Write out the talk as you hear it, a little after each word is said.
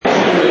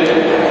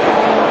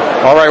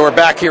All right, we're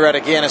back here at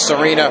Agganis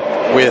Arena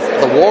with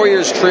the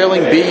Warriors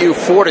trailing BU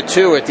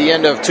 4-2 at the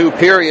end of two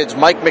periods.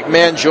 Mike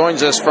McMahon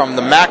joins us from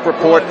the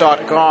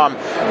MacReport.com,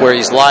 where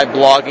he's live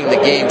blogging the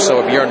game.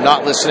 So if you're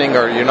not listening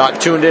or you're not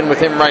tuned in with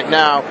him right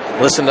now,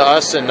 listen to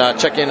us and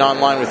check in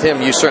online with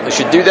him. You certainly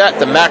should do that,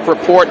 the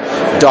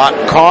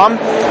MacReport.com.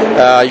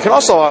 You can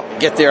also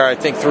get there, I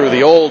think, through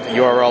the old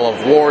URL of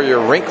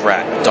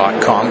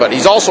WarriorRinkRat.com. But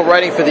he's also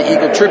writing for the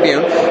Eagle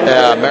Tribune.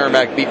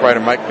 Merrimack beat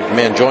writer Mike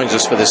McMahon joins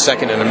us for this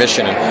second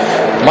intermission.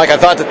 And Mike, I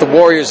thought that the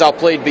Warriors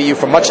outplayed BU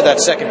for much of that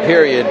second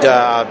period.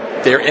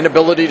 Their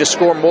inability to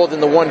score more than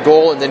the one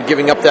goal and then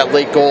giving up that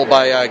late goal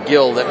by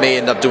Gill that may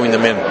end up doing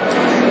them in.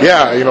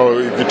 Yeah,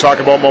 if you talk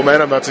about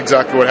momentum, that's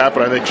exactly what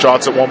happened. I think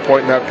shots at one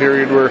point in that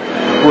period were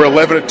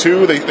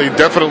 11-2. They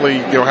definitely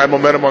had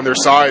momentum on their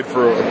side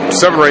for a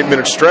 7 or 8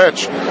 minute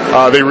stretch.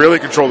 They really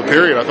controlled the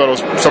period. I thought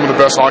it was some of the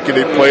best hockey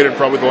they've played in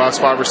probably the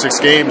last 5 or 6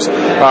 games.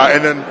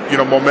 And then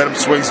momentum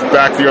swings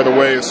back the other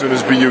way as soon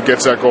as BU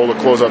gets that goal to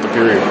close out the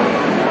period.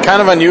 Kind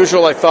of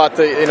unusual. I thought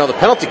that the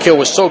penalty kill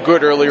was so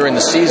good earlier in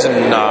the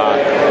season.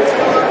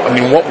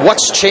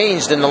 What's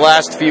changed in the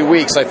last few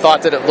weeks? I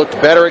thought that it looked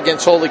better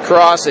against Holy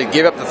Cross. They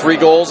gave up the 3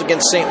 goals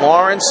against St.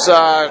 Lawrence.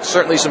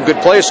 Certainly some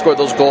good players scored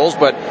those goals,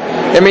 but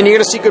you're going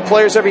to see good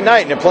players every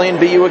night. And they're playing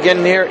BU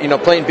again here.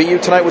 Playing BU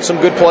tonight with some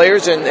good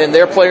players, and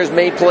their players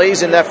made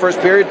plays in that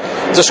first period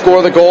to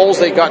score the goals.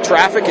 They got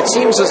traffic. It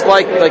seems as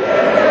like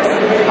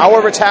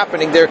however it's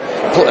happening,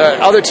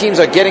 other teams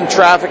are getting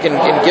traffic and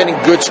getting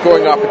good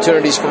scoring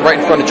opportunities from right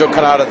in front of Joe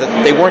Canada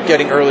that they weren't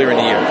getting earlier in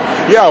the year.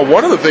 Yeah,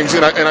 one of the things,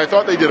 and I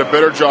thought they did a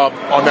better job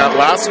on that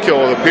last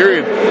kill of the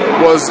period,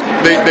 was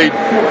they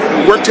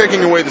weren't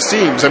taking away the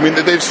seams.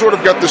 They've sort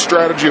of got the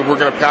strategy of we're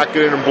going to pack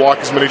it in and block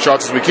as many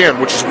shots as we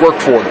can, which has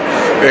worked for them.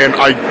 And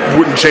I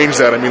wouldn't change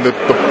that. The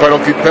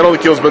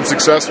penalty kill has been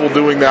successful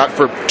doing that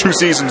for 2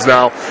 seasons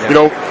now.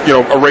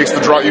 Erase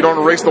the draw. You don't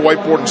erase the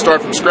whiteboard and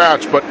start from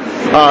scratch, but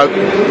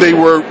they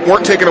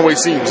weren't taking away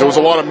seams. There was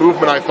a lot of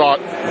movement, I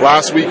thought,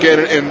 last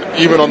weekend, and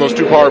even on those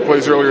 2 power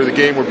plays earlier in the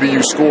game where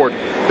BU scored,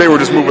 they were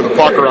just moving the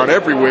puck around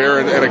everywhere,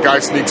 and a guy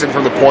sneaks in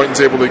from the point and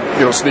is able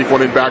to sneak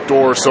one in back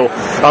door. So,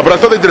 but I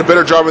thought they did a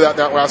better job of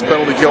that last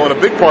penalty kill, and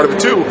a big part of it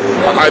too.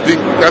 I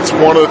think that's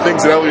one of the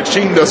things that Elliot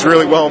Sheen does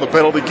really well in the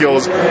penalty kill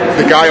is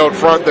the guy out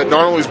front that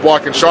not only is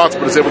blocking shots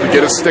but is able to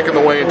get his stick in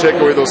the way and take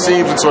away those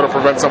seams and sort of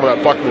prevent some of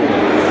that puck movement.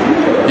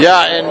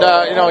 Yeah, and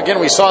again,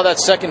 we saw that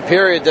second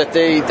period that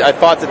I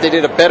thought that they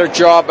did a better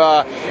job.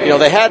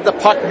 They had the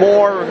puck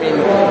more.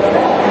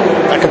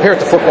 I compare it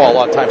to football a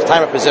lot of times,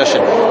 time of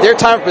possession. Their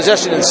time of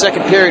possession in the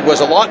second period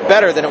was a lot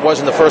better than it was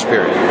in the first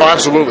period. Oh,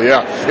 absolutely,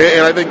 yeah.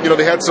 And I think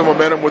they had some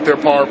momentum with their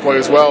power play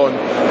as well, and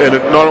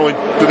not only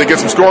did they get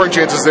some scoring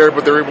chances there,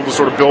 but they were able to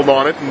sort of build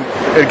on it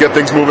and get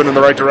things moving in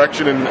the right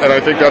direction, and I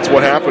think that's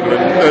what happened.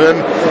 And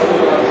then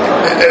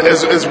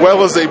as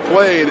well as they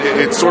played,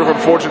 it's sort of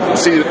unfortunate to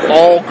see it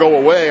all go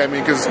away.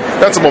 Because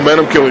that's a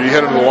momentum killer. You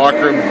head into the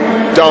locker room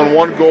down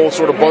 1 goal,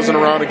 sort of buzzing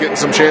around and getting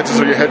some chances,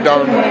 or you head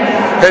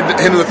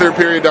into the third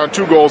period down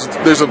 2 goals.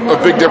 There's a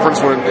big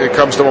difference when it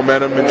comes to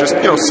momentum and just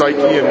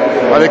psyche. And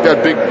I think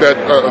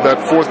that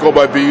 4th goal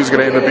by BU is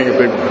going to end up being a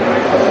big one.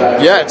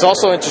 Yeah, it's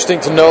also interesting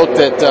to note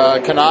that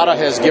Canada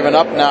has given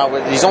up now.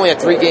 He's only had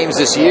 3 games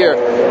this year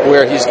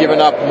where he's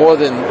given up more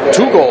than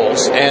 2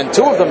 goals, and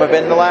 2 of them have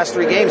been in the last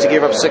 3 games. He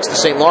gave up 6 to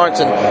St. Lawrence,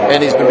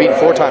 and he's been beaten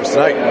 4 times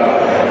tonight.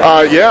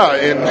 Yeah,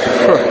 and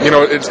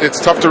it's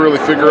tough to really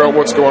figure out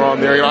what's going on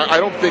there. I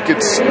don't think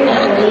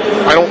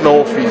I don't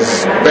know if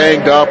he's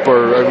banged up,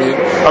 or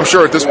I'm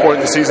sure at this point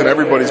in the season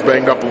everybody's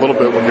banged up a little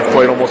bit when you've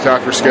played almost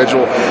half your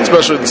schedule,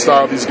 especially the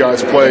style these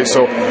guys play.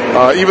 So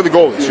even the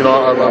goalies,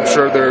 I'm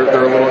sure they're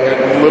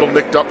a little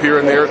nicked up here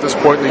and there at this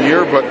point in the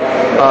year, but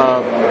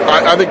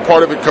I think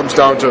part of it comes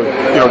down to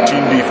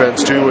team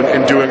defense too,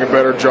 and doing a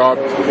better job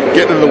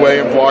getting in the way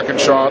and blocking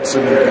shots,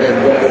 and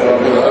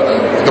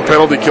the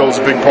penalty kill is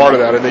a big part of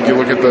that. I think you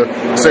look at the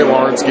St.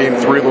 Lawrence game,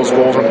 3 of those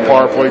goals on the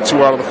power play,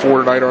 2 out of the 4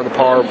 tonight are on the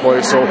power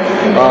play. So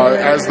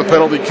as the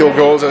penalty kill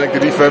goes, I think the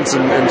defense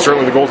and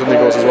certainly the goaltending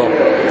goes as well.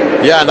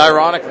 Yeah, and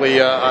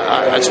ironically,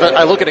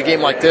 I look at a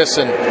game like this,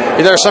 and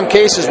there are some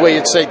cases where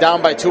you'd say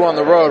down by 2 on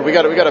the road, we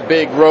got a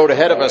big road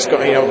ahead of us,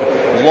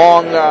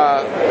 long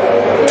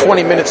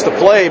 20 minutes to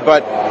play,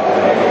 but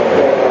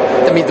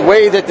the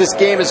way that this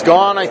game has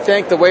gone, I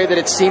think, the way that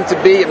it seemed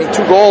to be, 2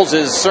 goals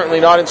is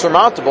certainly not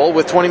insurmountable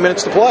with 20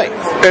 minutes to play.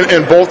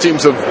 And both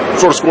teams have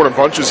sort of scored in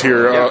bunches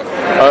here. Yeah.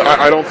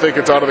 I don't think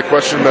it's out of the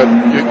question that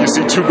you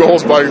see 2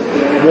 goals by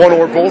one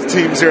or both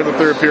teams here in the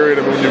third period.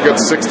 When you've got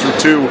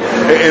 6-2,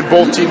 and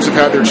both teams have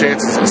had their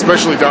chances,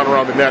 especially down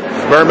around the net.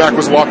 Merrimack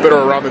was a lot better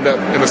around the net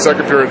in the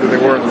second period than they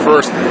were in the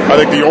first. I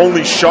think the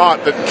only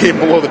shot that came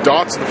below the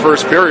dots in the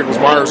first period was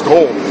Meyer's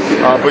goal.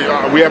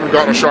 But we haven't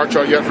gotten a shot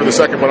yet for the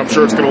second, but I'm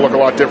sure it's going to look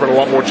a lot different, a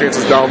lot more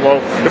chances down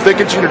low. If they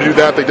continue to do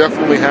that, they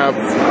definitely have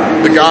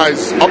the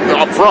guys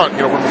up front,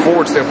 from a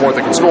forward standpoint,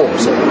 that can score.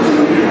 So.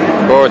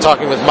 We're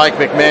talking with Mike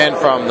McMahon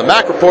from the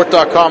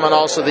MacReport.com and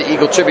also the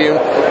Eagle Tribune.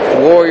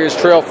 Warriors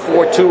trail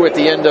 4-2 at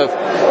the end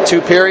of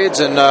 2 periods.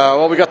 And,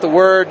 we got the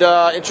word,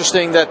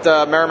 interesting, that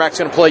Merrimack's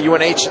going to play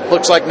UNH,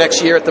 looks like,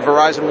 next year at the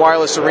Verizon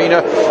Wireless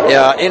Arena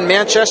in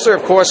Manchester.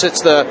 Of course,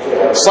 it's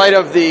the site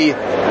of the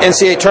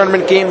NCAA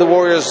tournament game. The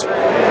Warriors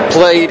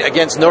played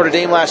against Notre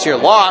Dame last year,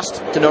 lost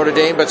to Notre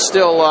Dame, but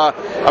still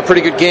a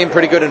pretty good game,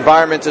 pretty good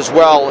environment as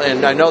well.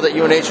 And I know that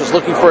UNH was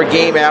looking for a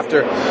game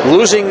after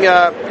losing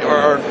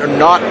or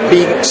not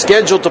being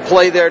scheduled to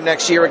play there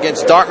next year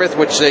against Dartmouth,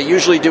 which they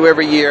usually do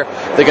every year.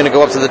 They're going to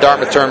go up to the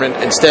Dartmouth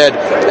tournament instead,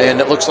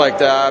 and it looks like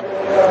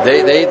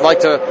they'd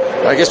like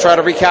to, I guess, try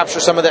to recapture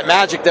some of that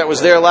magic that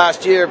was there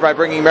last year by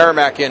bringing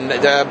Merrimack in.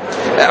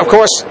 Of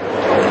course,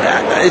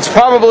 it's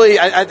probably,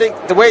 I think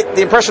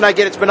the impression I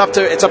get,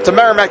 it's up to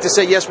Merrimack to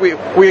say, yes, we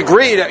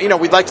agreed,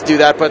 we'd like to do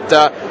that, but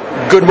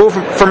good move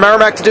for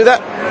Merrimack to do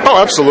that? Oh,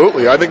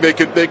 absolutely. I think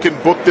they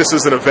can book this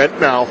as an event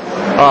now,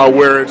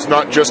 where it's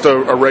not just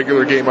a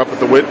regular game up at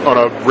the Wit on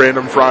a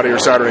random Friday or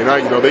Saturday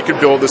night. They can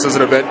build this as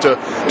an event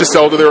to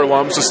sell to their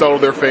alums, to sell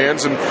to their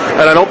fans, and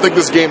I don't think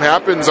this game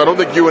happens. I don't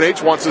think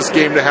UNH wants this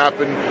game to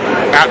happen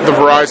at the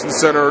Verizon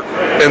Center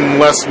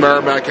unless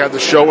Merrimack had the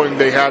showing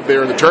they had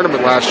there in the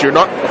tournament last year.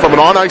 Not from an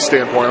on-ice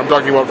standpoint. I'm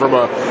talking about from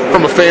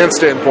a fan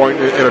standpoint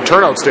and a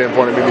turnout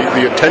standpoint. I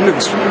mean, the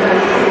attendance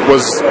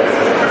was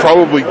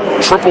probably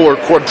triple or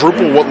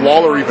quadruple what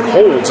Lawler even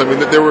holds. I mean,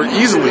 there were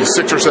easily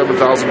 6,000 or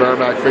 7,000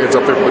 Merrimack fans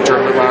up there for the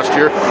tournament last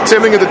year.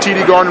 Same thing at the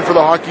TD Garden for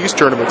the Hockey East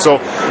tournament. So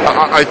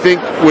I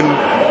think when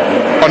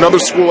another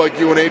school like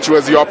UNH, who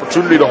has the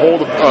opportunity to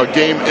hold a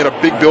game in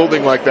a big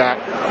building like that,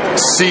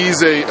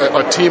 sees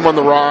a team on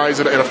the rise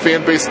and a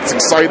fan base that's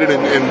excited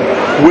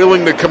and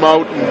willing to come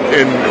out,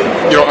 and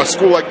a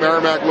school like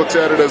Merrimack looks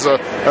at it as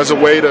a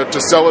way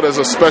to sell it as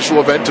a special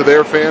event to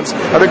their fans,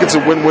 I think it's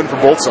a win-win for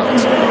both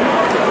sides.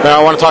 Now,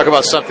 I want to talk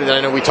about something that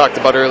I know we talked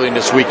about earlier in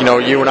this week.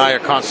 You and I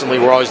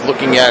we're always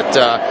looking at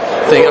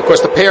of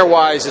course, the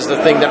pairwise is the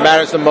thing that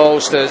matters the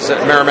most as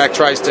Merrimack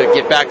tries to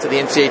get back to the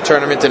NCAA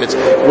tournament, and it's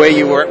where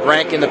you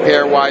rank in the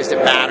pairwise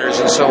that matters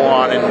and so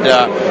on.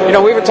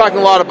 And, we've been talking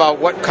a lot about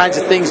what kinds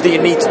of things do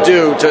you need to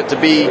do to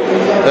be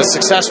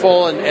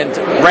successful and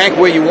rank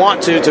where you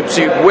want to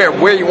see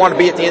where you want to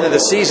be at the end of the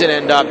season.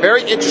 And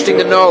very interesting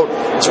to note,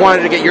 just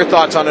wanted to get your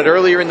thoughts on it.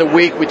 Earlier in the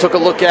week, we took a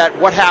look at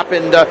what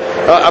happened.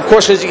 Of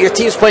course, as your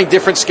teams playing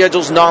different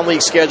schedules,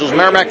 non-league schedules.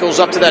 Merrimack goes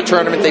up to that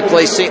tournament. They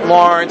play St.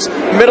 Lawrence.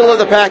 Middle of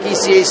the pack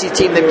ECAC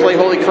team, they play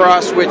Holy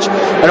Cross, which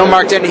I know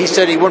Mark Denny, he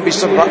said he wouldn't be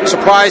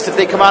surprised if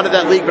they come out of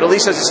that league, but at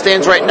least as it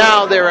stands right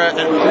now, they're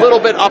a little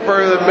bit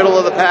upper, the middle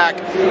of the pack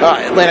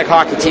Atlantic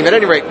hockey team. At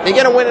any rate, they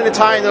get a win and a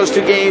tie in those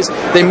 2 games.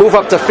 They move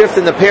up to 5th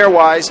in the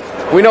pairwise.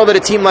 We know that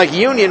a team like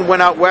Union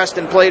went out west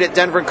and played at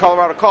Denver and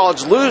Colorado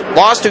College,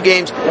 lost 2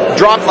 games,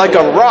 dropped like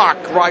a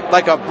rock,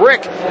 like a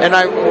brick, and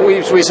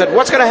we said,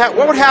 what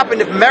would happen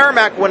if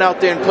Merrimack went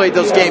out there and played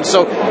those games?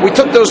 So we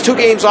took those 2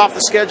 games off the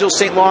schedule,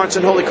 St. Lawrence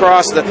and Holy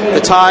Cross,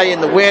 the tie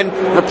and the win,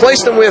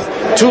 replaced them with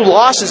 2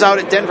 losses out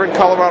at Denver and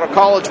Colorado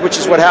College, which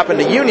is what happened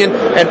to Union.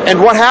 And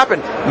what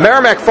happened?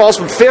 Merrimack falls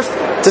from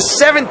 5th to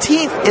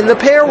 17th in the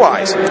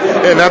pairwise.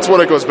 And that's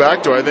what it goes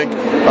back to. I think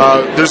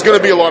there's going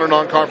to be a lot of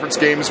non-conference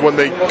games when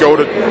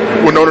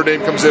Notre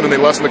Dame comes in and they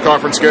lessen the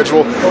conference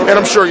schedule. And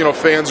I'm sure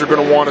fans are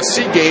going to want to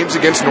see games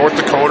against North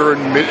Dakota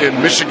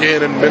and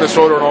Michigan and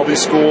Minnesota and all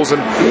these schools.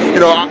 And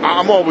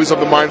I'm always of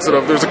the mindset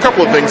of there's a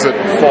couple of things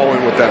that fall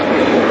in with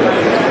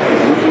that.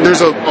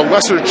 There's a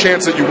lesser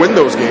chance that you win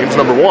those games,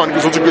 number one,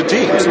 because those are good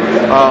teams.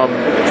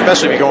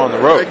 Especially if you go on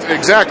the road.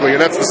 Exactly, and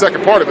that's the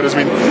second part of it.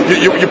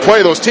 You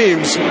play those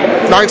teams,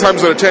 9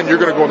 times out of 10, you're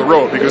going to go on the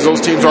road, because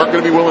those teams aren't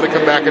going to be willing to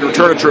come back and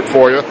return a trip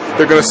for you.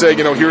 They're going to say,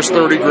 here's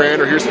 30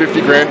 grand or here's 50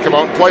 grand, come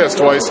out and play us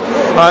twice.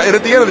 And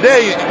at the end of the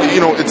day,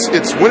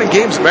 it's winning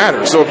games that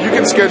matter. So if you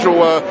can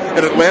schedule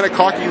an Atlantic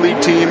Hockey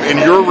League team in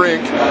your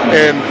rink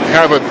and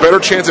have a better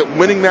chance at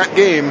winning that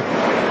game,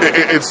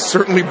 it's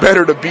certainly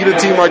better to beat a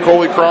team like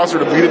Holy Cross or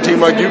to beat a team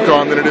like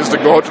UConn than it is to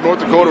go out to North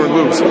Dakota and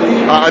lose.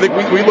 I think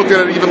we looked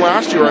at it even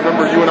last year. I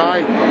remember you and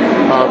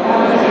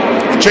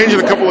I changing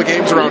a couple of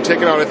games around,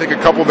 taking out, I think, a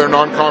couple of their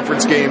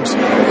non-conference games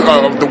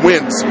of the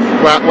wins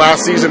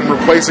last season and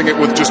replacing it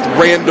with just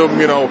random,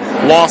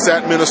 loss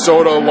at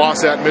Minnesota,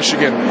 loss at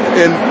Michigan.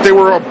 And they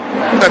were,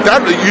 at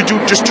that, you do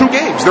just 2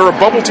 games. They're a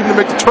bubble team to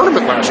make the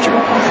tournament last year.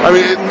 I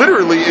mean,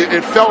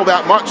 it fell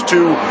that much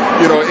to,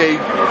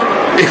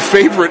 a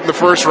favorite in the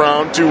first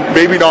round to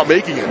maybe not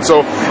making it.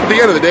 So at the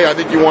end of the day, I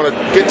think you want to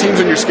get teams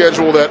in your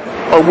schedule that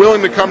are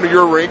willing to come to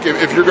your rink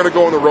if you're going to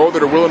go on the road,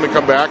 that are willing to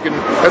come back, and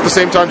at the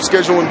same time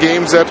scheduling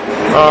games that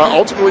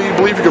ultimately you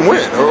believe you can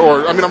win.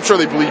 Or I mean, I'm sure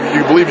you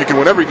believe you can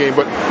win every game,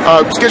 but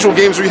schedule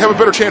games where you have a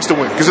better chance to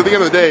win. Because at the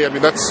end of the day, I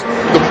mean, that's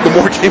the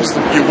more games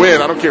that you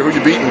win, I don't care who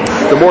you're beating,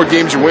 the more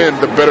games you win,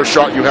 the better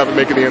shot you have at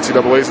making the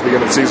NCAAs at the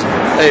end of the season.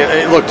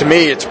 Hey, look, to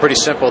me, it's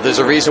pretty simple. There's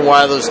a reason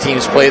why those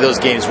teams play those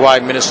games, why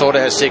Minnesota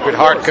has Sacred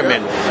Hart come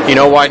in. You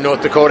know why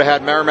North Dakota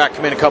had Merrimack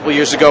come in a couple of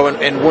years ago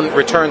and wouldn't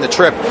return the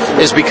trip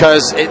is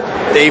because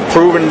they've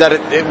proven that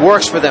it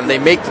works for them. They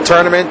make the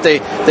tournament,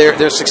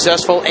 they're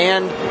successful,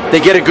 and they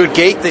get a good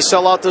gate. They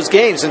sell out those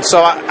games. And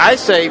so I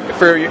say,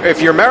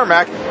 if you're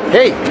Merrimack,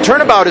 hey,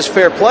 turnabout is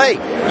fair play.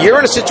 You're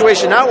in a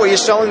situation now where you're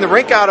selling the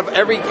rink out of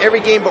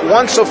every game but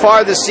one so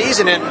far this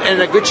season,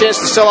 and a good chance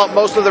to sell out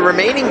most of the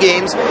remaining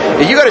games.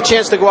 If you got a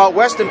chance to go out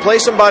west and play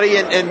somebody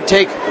and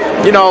take,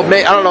 I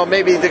don't know,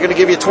 maybe they're going to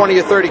give you 20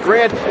 or 30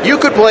 grand. You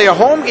could play a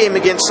home game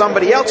against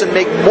somebody else and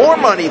make more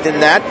money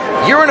than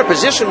that. You're in a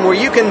position where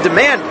you can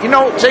demand,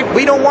 say,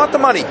 we don't want the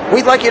money.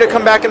 We'd like you to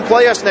come back and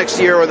play us next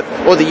year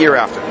or the year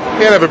after.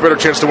 And have a better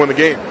chance to win the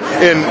game.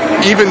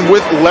 And even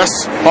with less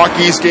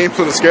Hockey East games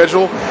on the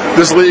schedule,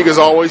 this league is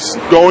always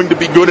going to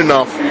be good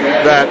enough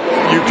that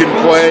you can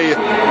play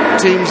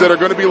teams that are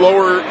going to be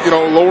lower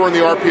in the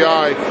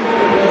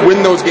RPI,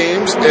 win those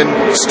games,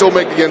 and still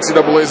make the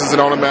NCAA's as an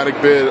automatic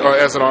bid, or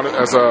as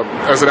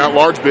an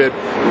at-large bid,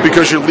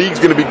 because your league's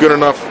going to be good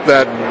enough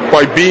that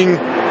by being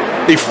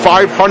a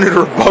 500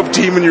 or above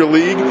team in your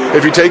league,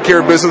 if you take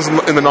care of business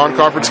in the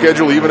non-conference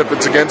schedule, even if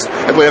it's against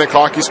Atlantic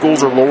hockey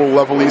schools or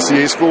lower-level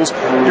ECA schools,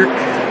 you're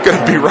going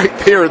to be right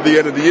there at the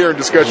end of the year in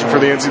discussion for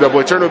the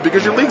NCAA tournament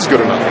because your league's good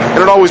enough,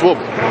 and it always will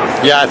be.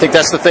 Yeah, I think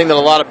that's the thing that a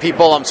lot of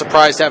people, I'm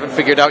surprised, haven't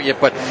figured out yet,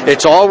 but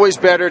it's always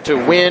better to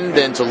win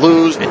than to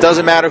lose. It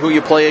doesn't matter who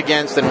you play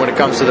against, and when it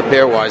comes to the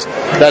pairwise,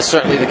 that's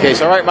certainly the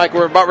case. All right, Mike,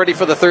 we're about ready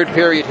for the third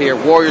period here.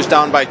 Warriors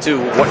down by 2.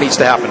 What needs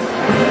to happen?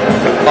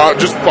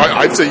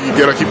 I'd say you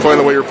got to keep playing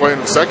the way you're playing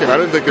in the second. I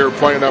didn't think they were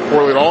playing that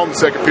poorly at all in the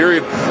second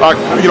period.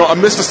 A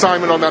missed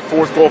assignment on that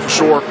fourth goal for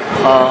sure.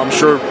 I'm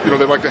sure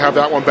they'd like to have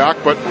that one back,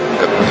 but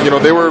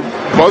they were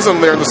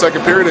buzzing there in the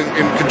second period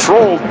and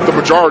controlled the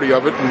majority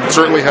of it, and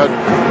certainly had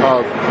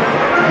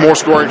more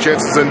scoring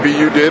chances than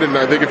BU did. And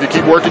I think if you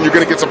keep working, you're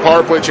going to get some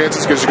power play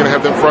chances because you're going to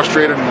have them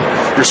frustrated,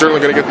 and you're certainly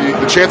going to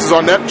get the chances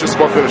on net just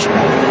about finishing.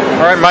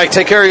 All right, Mike,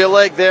 take care of your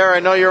leg there.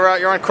 I know you're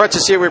on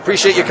crutches here. We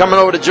appreciate you coming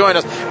over to join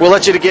us. We'll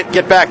let you to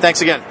get back.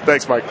 Thanks again.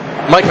 Thanks, Mike.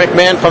 Mike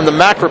McMahon from the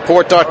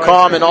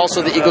MacReport.com and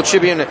also the Eagle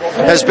Tribune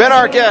has been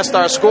our guest.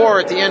 Our score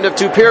at the end of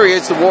 2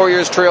 periods, the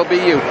Warriors trail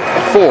BU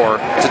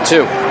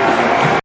 4-2.